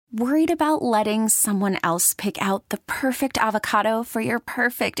Worried about letting someone else pick out the perfect avocado for your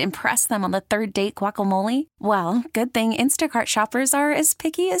perfect impress them on the third date guacamole? Well, good thing Instacart shoppers are as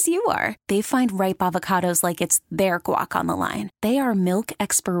picky as you are. They find ripe avocados like it's their guac on the line. They are milk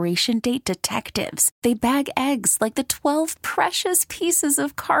expiration date detectives. They bag eggs like the 12 precious pieces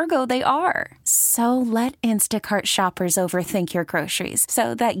of cargo they are. So let Instacart shoppers overthink your groceries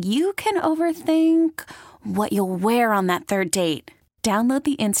so that you can overthink what you'll wear on that third date. Download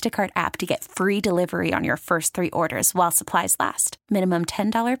the Instacart app to get free delivery on your first 3 orders while supplies last. Minimum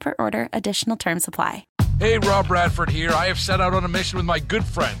 $10 per order. Additional terms apply. Hey, Rob Bradford here. I have set out on a mission with my good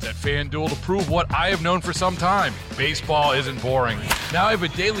friends at FanDuel to prove what I have known for some time. Baseball isn't boring. Now I have a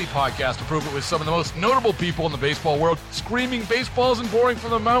daily podcast to prove it with some of the most notable people in the baseball world, screaming baseball isn't boring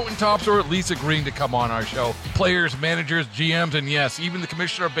from the mountaintops, or at least agreeing to come on our show. Players, managers, GMs, and yes, even the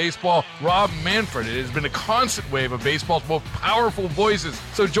commissioner of baseball, Rob Manfred. It has been a constant wave of baseball's most powerful voices.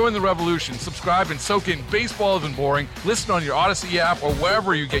 So join the revolution. Subscribe and soak in Baseball Isn't Boring. Listen on your Odyssey app or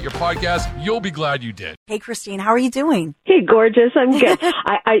wherever you get your podcasts. You'll be glad you did. Hey, Christine, how are you doing? Hey, gorgeous. I'm good.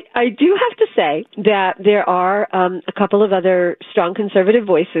 I do have to say that there are a couple of other strong conservative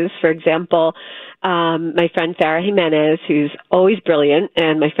voices. For example, my friend Farrah Jimenez, who's always brilliant,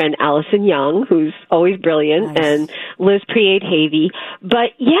 and my friend Allison Young, who's always brilliant, nice. And Liz Priade-Havey.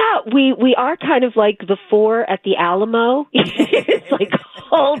 But yeah, we are kind of like the four at the Alamo. It's like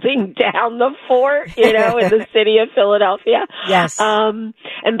holding down the fort, in the city of Philadelphia. Yes. And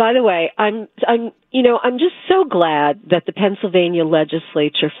by the way, I'm just so glad that the Pennsylvania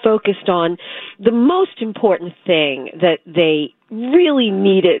legislature focused on the most important thing that they really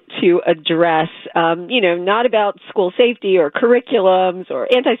needed to address, not about school safety or curriculums or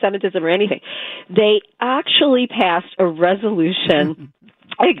anti-Semitism or anything. They actually passed a resolution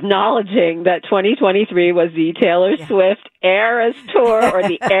acknowledging that 2023 was the Taylor Swift Eras Tour or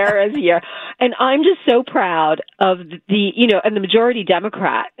the Eras year. And I'm just so proud of and the majority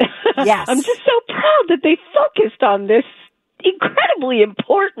Democrat. Yes. I'm just so proud that they focused on this incredibly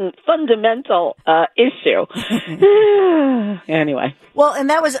important, fundamental issue. Anyway. Well, and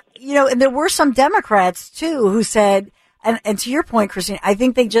that was, and there were some Democrats, too, who said, and to your point, Christine, I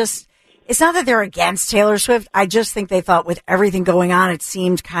think it's not that they're against Taylor Swift. I just think they thought with everything going on, it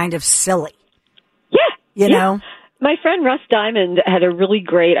seemed kind of silly. Yeah. You know? My friend Russ Diamond had a really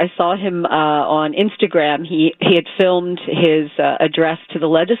great, I saw him on Instagram. He had filmed his address to the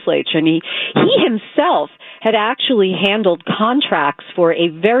legislature, and he himself had actually handled contracts for a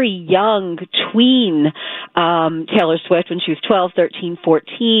very young tween Taylor Swift when she was 12, 13,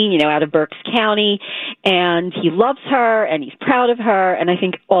 14, out of Berks County. And he loves her, and he's proud of her. And I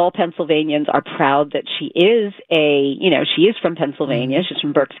think all Pennsylvanians are proud that she is she is from Pennsylvania. She's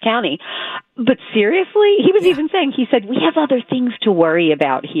from Berks County. But seriously, he was even saying, he said, we have other things to worry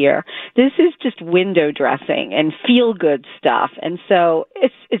about here. This is just window dressing and feel-good stuff. And so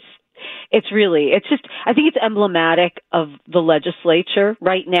I think it's emblematic of the legislature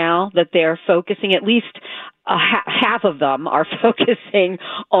right now that they're focusing, at least half of them are focusing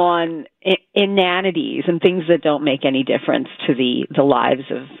on inanities and things that don't make any difference to the lives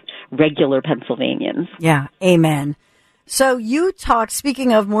of regular Pennsylvanians. Yeah, amen. So you talked,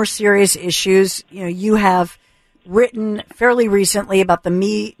 speaking of more serious issues, you have written fairly recently about the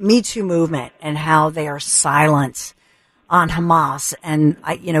Me Too movement and how they are silent on Hamas. And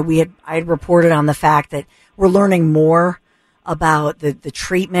I had reported on the fact that we're learning more about the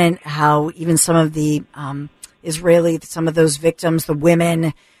treatment, how even some of the some of those victims, the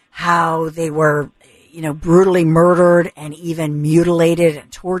women, how they were, brutally murdered and even mutilated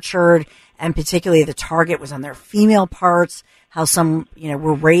and tortured. And particularly the target was on their female parts, how some,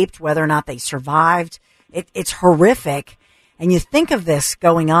 were raped, whether or not they survived. It's horrific. And you think of this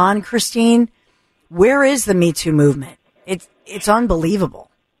going on, Christine, where is the Me Too movement? It's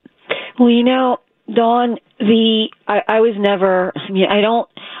unbelievable. Well, Dawn, I was never, I don't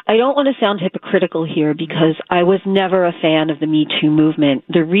want to sound hypocritical here because I was never a fan of the Me Too movement.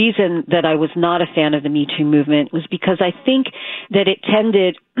 The reason that I was not a fan of the Me Too movement was because I think that it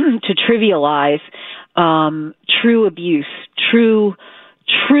tended to trivialize true abuse, true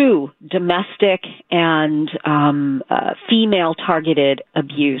domestic and female-targeted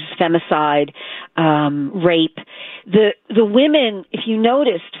abuse, femicide, rape. The women, if you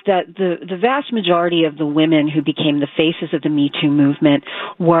noticed that the vast majority of the women who became the faces of the Me Too movement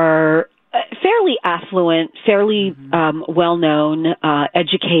were fairly affluent, fairly well-known,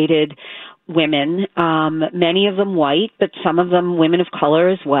 educated women, many of them white, but some of them women of color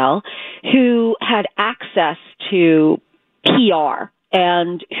as well, who had access to PR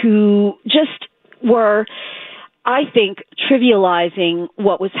and who just were I think, trivializing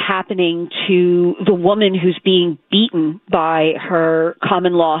what was happening to the woman who's being beaten by her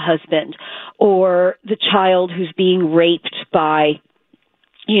common law husband, or the child who's being raped by,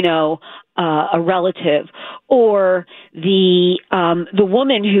 a relative, or the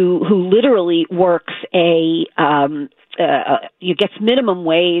woman who literally works gets minimum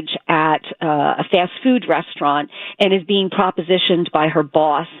wage at a fast food restaurant and is being propositioned by her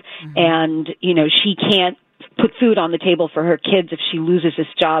boss, and she can't put food on the table for her kids if she loses this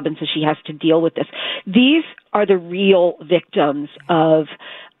job, and so she has to deal with this. These are the real victims of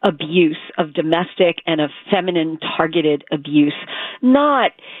abuse, of domestic and of feminine targeted abuse,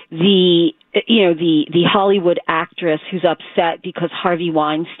 not the Hollywood actress who's upset because Harvey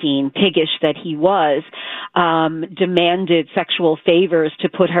Weinstein, piggish that he was, demanded sexual favors to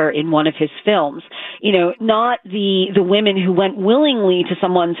put her in one of his films. Not the women who went willingly to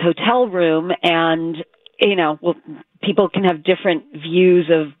someone's hotel room and people can have different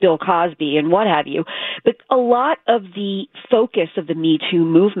views of Bill Cosby and what have you, but a lot of the focus of the Me Too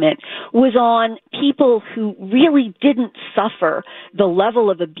movement was on people who really didn't suffer the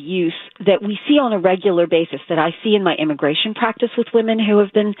level of abuse that we see on a regular basis, that I see in my immigration practice with women who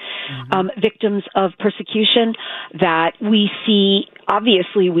have been victims of persecution, that we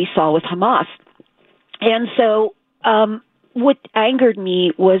saw with Hamas. And so what angered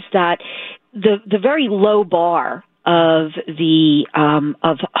me was that the very low bar of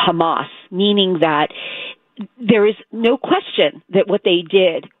Hamas, meaning that there is no question that what they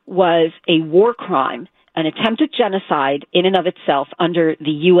did was a war crime, an attempted genocide in and of itself under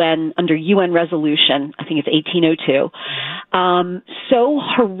UN resolution, I think it's 1802. So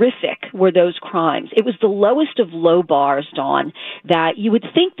horrific were those crimes. It was the lowest of low bars, Dawn, that you would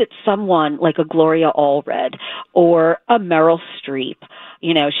think that someone like a Gloria Allred or a Meryl Streep,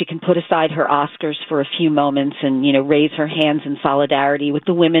 she can put aside her Oscars for a few moments and, raise her hands in solidarity with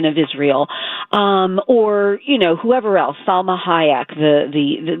the women of Israel, or, whoever else, Salma Hayek,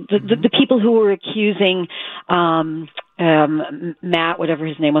 the people who were accusing, Matt, whatever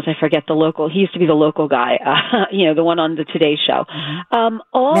his name was, I forget he used to be the local guy, the one on the Today Show.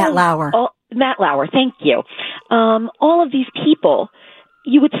 Matt Lauer. Matt Lauer, thank you. All of these people,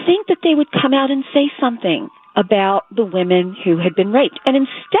 you would think that they would come out and say something about the women who had been raped. And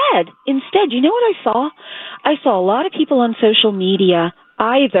instead, you know what I saw? I saw a lot of people on social media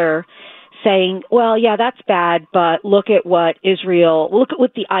either saying, well, yeah, that's bad, but look at what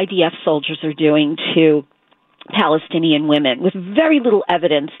the IDF soldiers are doing to Palestinian women, with very little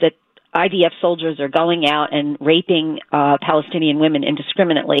evidence that IDF soldiers are going out and raping Palestinian women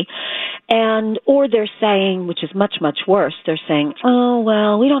indiscriminately. Or they're saying, which is much, much worse, they're saying, oh,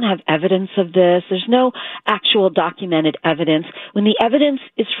 well, we don't have evidence of this. There's no actual documented evidence, when the evidence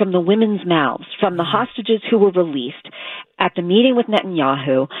is from the women's mouths, from the hostages who were released at the meeting with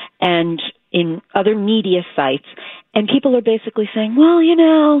Netanyahu and in other media sites. And people are basically saying, well, I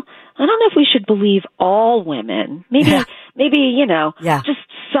don't know if we should believe all women. Maybe, just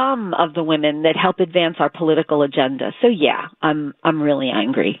some of the women that help advance our political agenda. So yeah, I'm really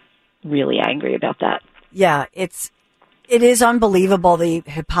angry about that. Yeah, it is unbelievable, the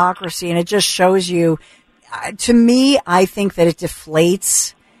hypocrisy, and it just shows you, to me, I think that it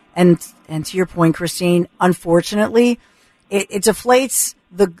deflates, and to your point, Christine, unfortunately, it deflates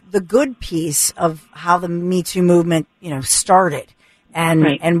the good piece of how the Me Too movement, started.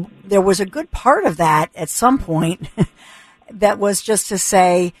 And there was a good part of that at some point that was just to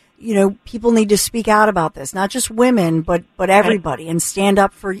say, people need to speak out about this, not just women, but everybody, and stand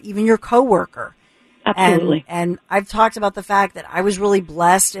up for even your coworker. Absolutely. And I've talked about the fact that I was really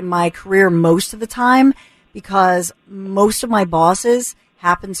blessed in my career most of the time, because most of my bosses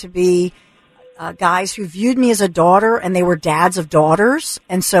happened to be guys who viewed me as a daughter, and they were dads of daughters.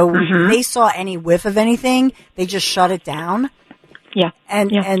 And so if they saw any whiff of anything, they just shut it down. Yeah.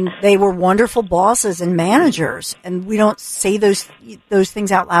 And they were wonderful bosses and managers. And we don't say those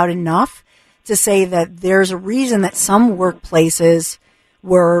things out loud enough to say that there's a reason that some workplaces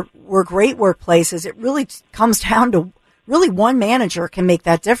were great workplaces. It really comes down to really one manager can make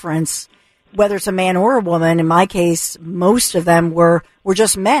that difference, whether it's a man or a woman. In my case, most of them were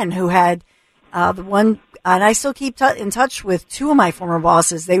just men who had the one, and I still keep in touch with two of my former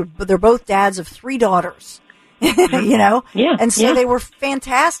bosses. They're both dads of 3 daughters. Yeah. And so they were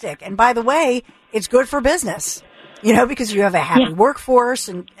fantastic. And by the way, it's good for business, because you have a happy workforce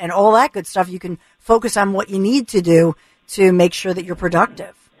and all that good stuff. You can focus on what you need to do to make sure that you're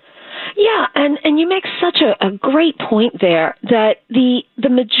productive. Yeah, and you make such a great point there, that the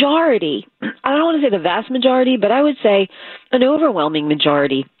majority, I don't want to say the vast majority, but I would say an overwhelming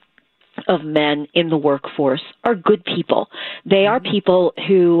majority of men in the workforce are good people. They are people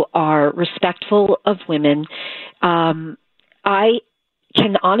who are respectful of women. I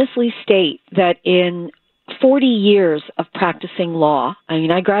can honestly state that in 40 years of practicing law, I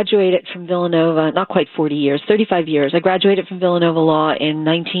mean, I graduated from Villanova, not quite 40 years, 35 years. I graduated from Villanova Law in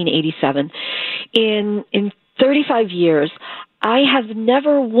 1987. In 35 years, I have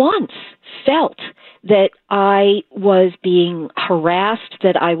never once felt that I was being harassed,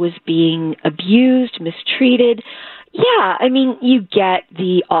 that I was being abused, mistreated. Yeah, I mean, you get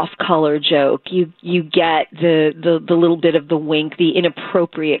the off-color joke, you get the little bit of the wink, the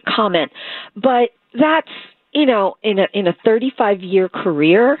inappropriate comment, but that's, in a 35-year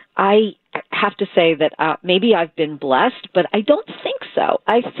career, I have to say that maybe I've been blessed, but I don't think so.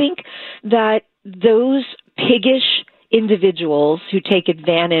 I think that those piggish individuals who take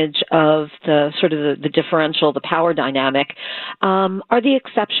advantage of the differential, the power dynamic, are the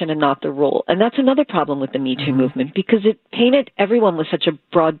exception and not the rule. And that's another problem with the Me Too movement, because it painted everyone with such a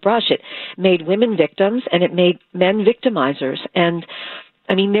broad brush. It made women victims and it made men victimizers. And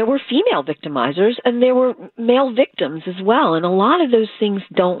I mean, there were female victimizers and there were male victims as well. And a lot of those things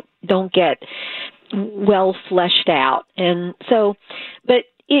don't get well fleshed out. And so,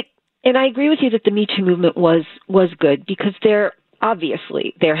 and I agree with you that the Me Too movement was good, because there have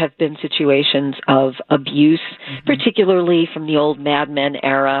been situations of abuse, particularly from the old Mad Men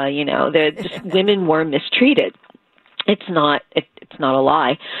era. Women were mistreated. It's not a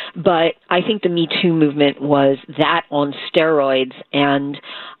lie, but I think the Me Too movement was that on steroids, and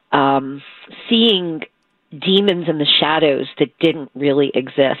seeing demons in the shadows that didn't really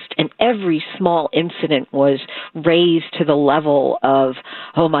exist. And every small incident was raised to the level of,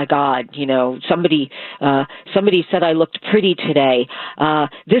 oh my God, somebody said I looked pretty today.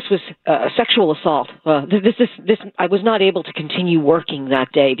 This was sexual assault. This I was not able to continue working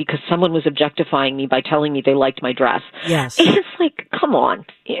that day because someone was objectifying me by telling me they liked my dress. Yes. And it's like, come on,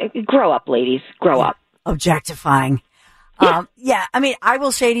 grow up, ladies, grow up. Objectifying. I mean, I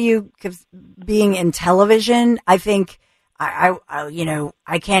will say to you, 'cause being in television, I think I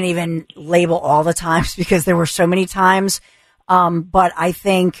can't even label all the times because there were so many times. But I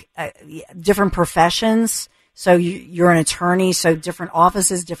think different professions. So you're an attorney, so different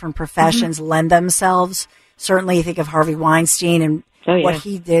offices, different professions lend themselves. Certainly, you think of Harvey Weinstein and what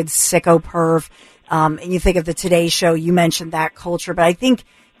he did, sicko perv. And you think of the Today Show. You mentioned that culture, but I think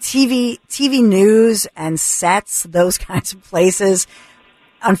TV news and sets, those kinds of places,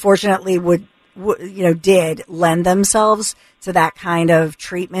 unfortunately did lend themselves to that kind of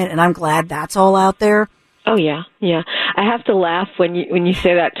treatment. And I'm glad that's all out there. Oh yeah. Yeah. I have to laugh when you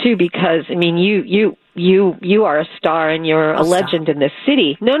say that too, because I mean, you are a star and you're a legend in this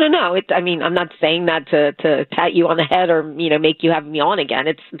city. No. I'm not saying that to pat you on the head or, make you have me on again.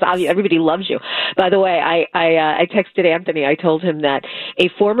 It's obvious. Everybody loves you. By the way, I texted Anthony. I told him that a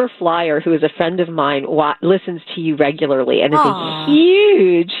former flyer who is a friend of mine listens to you regularly and is a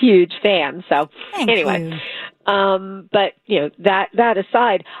huge, huge fan. So anyway, but that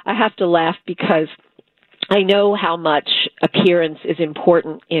aside, I have to laugh because I know how much appearance is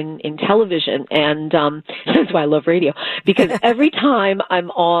important in television, and that's why I love radio, because every time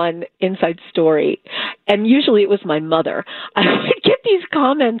I'm on Inside Story, and usually it was my mother, I would get these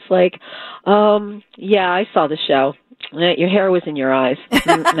comments like, yeah, I saw the show. Your hair was in your eyes.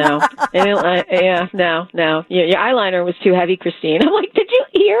 No. No. Your eyeliner was too heavy, Christine. I'm like, did you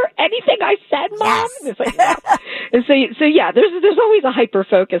hear anything I said, Mom? Yes. And it's like, no. And so yeah, there's always a hyper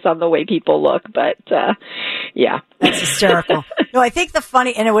focus on the way people look, but yeah. That's hysterical. No, I think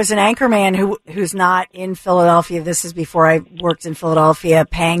and it was an anchorman who's not in Philadelphia. This is before I worked in Philadelphia,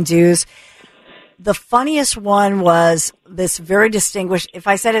 paying dues. The funniest one was this very distinguished, if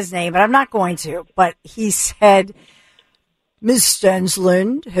I said his name, but I'm not going to, but he said, Ms.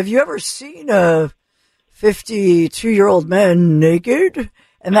 Stensland, have you ever seen a 52-year-old man naked?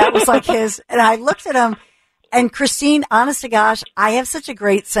 And that was like his, and I looked at him, and Christine, honest to gosh, I have such a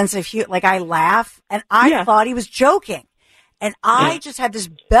great sense of humor. Like, I laugh, and I thought he was joking. And I just had this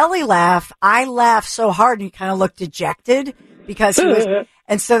belly laugh. I laughed so hard, and he kind of looked dejected because he was,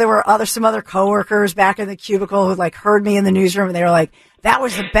 and so there were some other coworkers back in the cubicle who heard me in the newsroom, and they were like, that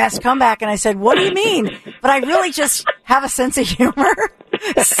was the best comeback. And I said, what do you mean? But I really just have a sense of humor.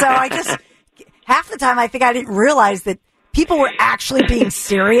 So half the time I think I didn't realize that people were actually being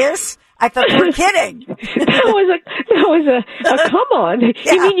serious. I thought they were kidding. That was a come on.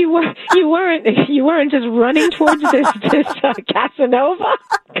 Yeah. You mean you weren't just running towards this Casanova?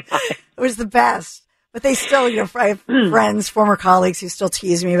 It was the best. But they still, I have friends, former colleagues who still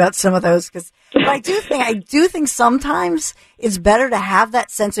tease me about some of those because But I do think sometimes it's better to have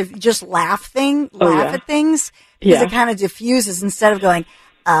that sense of just laugh at things, because it kind of diffuses instead of going,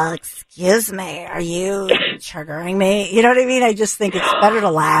 excuse me, are you triggering me? You know what I mean? I just think it's better to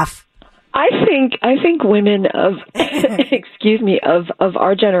laugh. I think women of of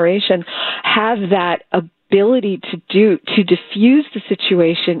our generation have that ability to diffuse the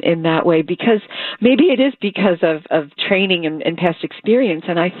situation in that way, because maybe it is because of training and past experience.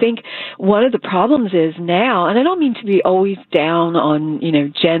 And I think one of the problems is now, and I don't mean to be always down on,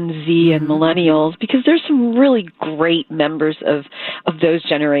 Gen Z and millennials, because there's some really great members of those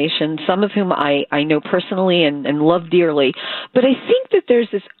generations, some of whom I know personally and love dearly. But I think that there's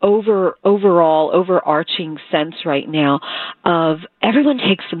this overarching sense right now of everyone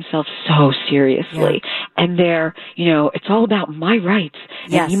takes themselves so seriously. Yeah. And they're, it's all about my rights,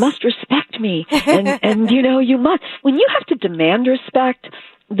 and you must respect me, and you must. When you have to demand respect,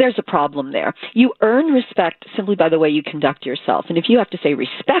 there's a problem there. You earn respect simply by the way you conduct yourself. And if you have to say,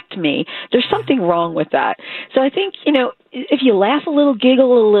 respect me, there's something wrong with that. So I think, if you laugh a little,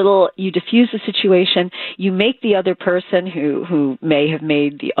 giggle a little, you diffuse the situation, you make the other person who may have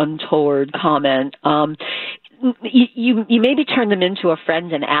made the untoward comment, you maybe turn them into a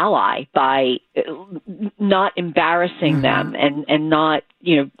friend and ally by not embarrassing them and not,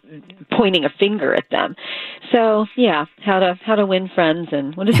 pointing a finger at them. So yeah, how to win friends,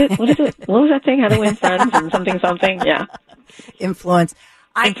 and what is it? What was that thing? How to win friends and something. Yeah. Influence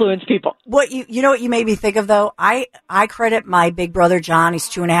people. What you know what you made me think of though? I credit my big brother John. He's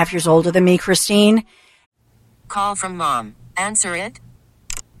 2.5 years older than me, Christine. Call from mom. Answer it.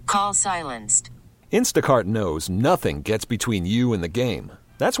 Call silenced. Instacart knows nothing gets between you and the game.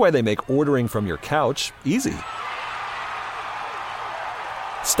 That's why they make ordering from your couch easy.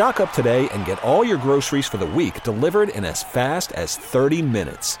 Stock up today and get all your groceries for the week delivered in as fast as 30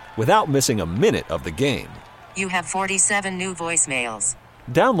 minutes without missing a minute of the game. You have 47 new voicemails.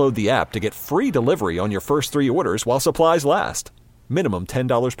 Download the app to get free delivery on your first 3 orders while supplies last. Minimum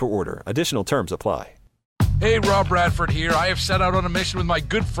 $10 per order. Additional terms apply. Hey, Rob Bradford here. I have set out on a mission with my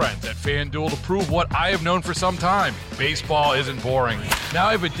good friends at FanDuel to prove what I have known for some time. Baseball isn't boring. Now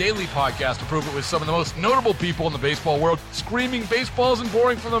I have a daily podcast to prove it with some of the most notable people in the baseball world, screaming baseball isn't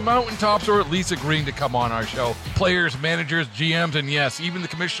boring from the mountaintops, or at least agreeing to come on our show. Players, managers, GMs, and yes, even the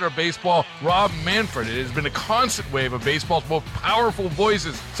commissioner of baseball, Rob Manfred. It has been a constant wave of baseball's most powerful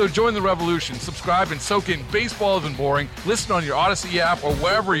voices. So join the revolution. Subscribe and soak in Baseball Isn't Boring. Listen on your Odyssey app or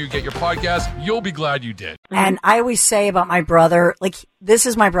wherever you get your podcasts. You'll be glad you did. And I always say about my brother, this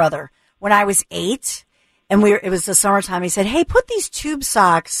is my brother. When I was 8 and it was the summertime, he said, hey, put these tube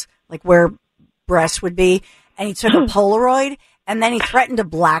socks, where breasts would be. And he took a Polaroid, and then he threatened to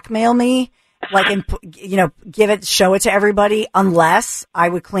blackmail me, and, show it to everybody unless I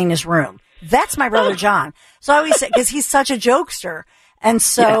would clean his room. That's my brother, John. So I always say, because he's such a jokester. And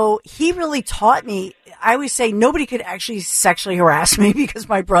so he really taught me, I always say nobody could actually sexually harass me because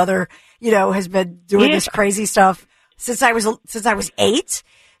my brother, has been doing this crazy stuff since I was 8.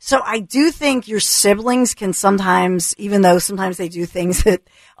 So I do think your siblings can sometimes, even though sometimes they do things that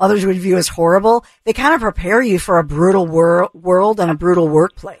others would view as horrible, they kind of prepare you for a brutal world and a brutal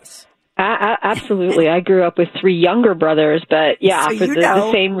workplace. Absolutely. I grew up with 3 younger brothers, but so for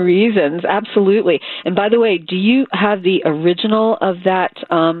the same reasons. Absolutely. And by the way, do you have the original of that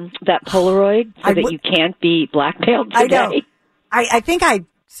Polaroid so that you can't be blackmailed today? I know. I think I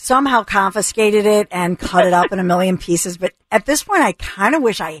somehow confiscated it and cut it up in a million pieces, but at this point I kind of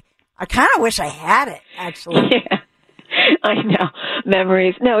wish I had it, actually. Yeah. I know.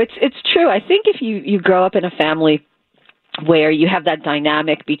 Memories. No, it's true. I think if you grow up in a family where you have that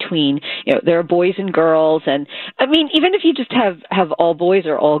dynamic between, there are boys and girls. And I mean, even if you just have all boys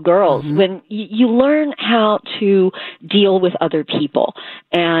or all girls, when you learn how to deal with other people.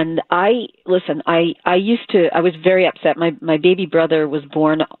 And I was very upset. My baby brother was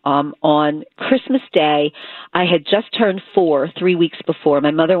born, on Christmas Day. I had just turned 4 3 weeks before.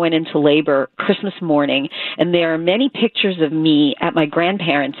 My mother went into labor Christmas morning. And there are many pictures of me at my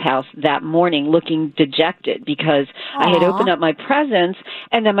grandparents' house that morning looking dejected because I had opened up my presents,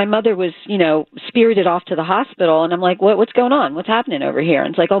 and then my mother was, spirited off to the hospital, and I'm like, what's going on? What's happening over here?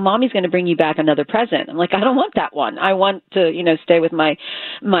 And it's like, oh, Mommy's going to bring you back another present. I'm like, I don't want that one. I want to, stay with my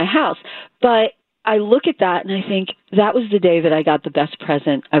house. But I look at that and I think that was the day that I got the best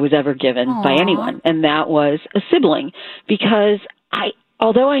present I was ever given by anyone, and that was a sibling, because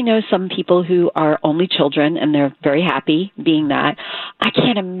although I know some people who are only children and they're very happy being that, I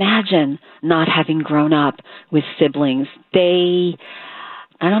can't imagine not having grown up with siblings. They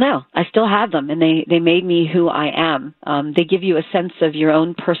I don't know. I still have them, and they made me who I am. They give you a sense of your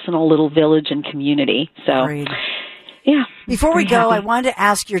own personal little village and community. So, Agreed. Yeah. Before we go, I wanted to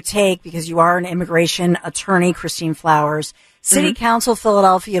ask your take, because you are an immigration attorney, Christine Flowers. City Council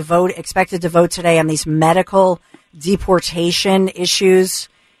Philadelphia expected to vote today on these medical deportation issues.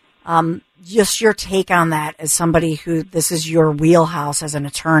 Just your take on that as somebody who this is your wheelhouse as an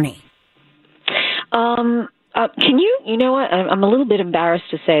attorney. Can you know what? I'm a little bit embarrassed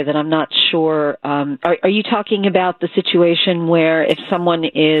to say that I'm not sure. Are you talking about the situation where if someone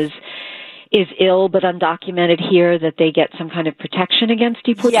is ill but undocumented here, that they get some kind of protection against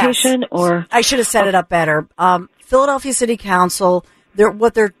deportation? Yes. Or I should have set it up better. Philadelphia City Council,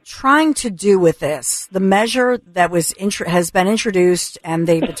 what they're trying to do with this, the measure that has been introduced, and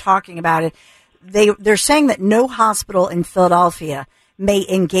they've been talking about it. They're saying that no hospital in Philadelphia may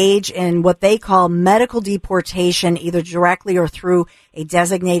engage in what they call medical deportation, either directly or through a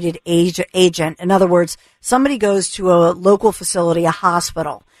designated agent. In other words, somebody goes to a local facility, a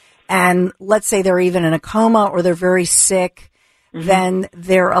hospital, and let's say they're even in a coma or they're very sick, then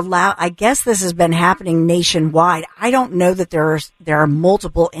they're allowed. I guess this has been happening nationwide. I don't know that there are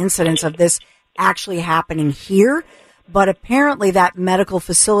multiple incidents of this actually happening here, but apparently that medical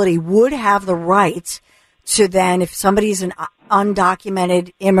facility would have the right to then, if somebody's an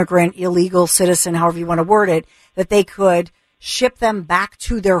undocumented immigrant, illegal citizen, however you want to word it, that they could ship them back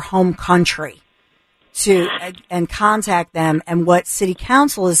to their home country and contact them. And what City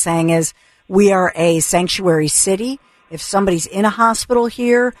Council is saying is, we are a sanctuary city. If somebody's in a hospital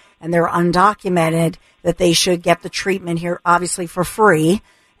here and they're undocumented, that they should get the treatment here, obviously for free,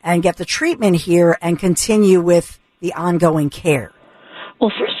 and get the treatment here and continue with the ongoing care.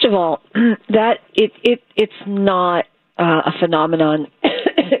 Well, first of all, that it's not a phenomenon,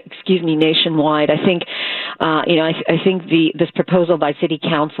 excuse me, nationwide. I think, I think this proposal by City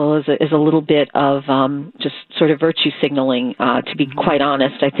Council is a little bit of just sort of virtue signaling. To be quite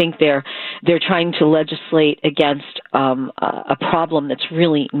honest, I think they're trying to legislate against a problem that's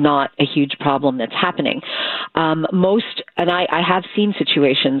really not a huge problem that's happening. I have seen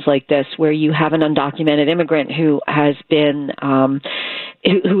situations like this where you have an undocumented immigrant who has been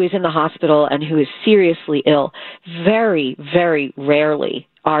who is in the hospital and who is seriously ill. Very, very rarely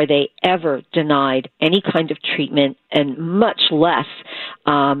are they ever denied any kind of treatment, and much less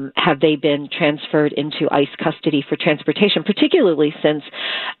have they been transferred into ICE custody for transportation, particularly since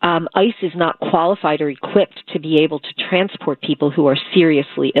ICE is not qualified or equipped to be able to transport people who are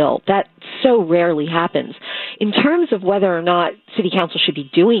seriously ill. That so rarely happens. In terms of whether or not City Council should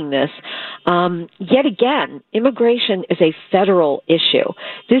be doing this, yet again, immigration is a federal issue.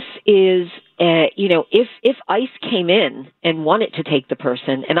 This is if ICE came in and wanted to take the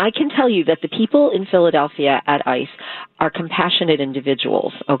person, and I can tell you that the people in Philadelphia at ICE are compassionate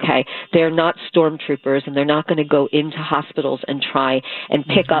individuals, okay? They're not stormtroopers, and they're not going to go into hospitals and try and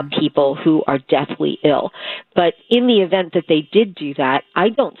pick up people who are deathly ill. But in the event that they did do that, I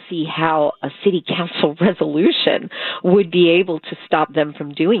don't see how a City Council resolution would be able to stop them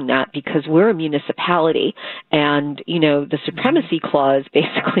from doing that, because we're a municipality, and, the Supremacy Clause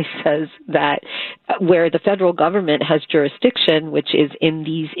basically says that where the federal government has jurisdiction, which is in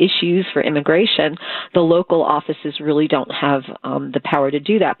these issues for immigration, the local offices really don't have the power to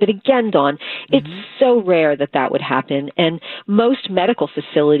do that. But again, Dawn, it's so rare that would happen, and most medical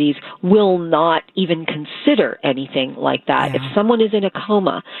facilities will not even consider anything like that. Yeah. If someone is in a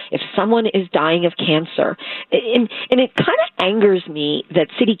coma, if someone is dying of cancer, and it kind of angers me that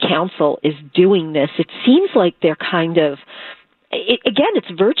City Council is doing this. It seems like they're kind of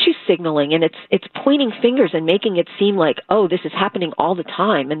it's virtue signaling, and it's pointing fingers and making it seem like, oh, this is happening all the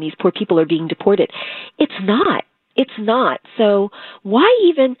time and these poor people are being deported. It's not. It's not. So why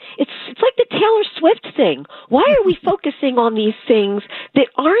even, it's like the Taylor Swift thing. Why are we focusing on these things that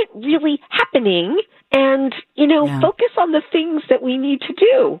aren't really happening and, focus on the things that we need to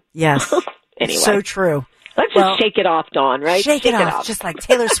do? Yes. Anyway. So true. Let's just shake it off, Dawn, right? Shake it off. Just like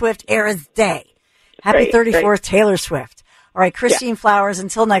Taylor Swift Era's Day. Happy 34th, right. Taylor Swift. All right, Christine Flowers,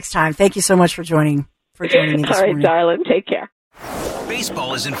 until next time, thank you so much for joining me this morning. All right, darling, take care.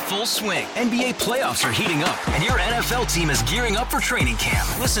 Baseball is in full swing. NBA playoffs are heating up, and your NFL team is gearing up for training camp.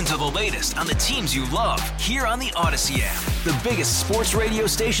 Listen to the latest on the teams you love here on the Odyssey app. The biggest sports radio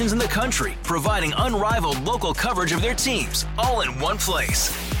stations in the country, providing unrivaled local coverage of their teams, all in one place.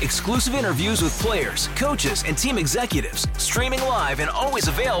 Exclusive interviews with players, coaches, and team executives, streaming live and always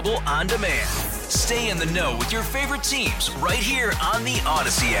available on demand. Stay in the know with your favorite teams right here on the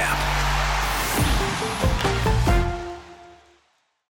Odyssey app.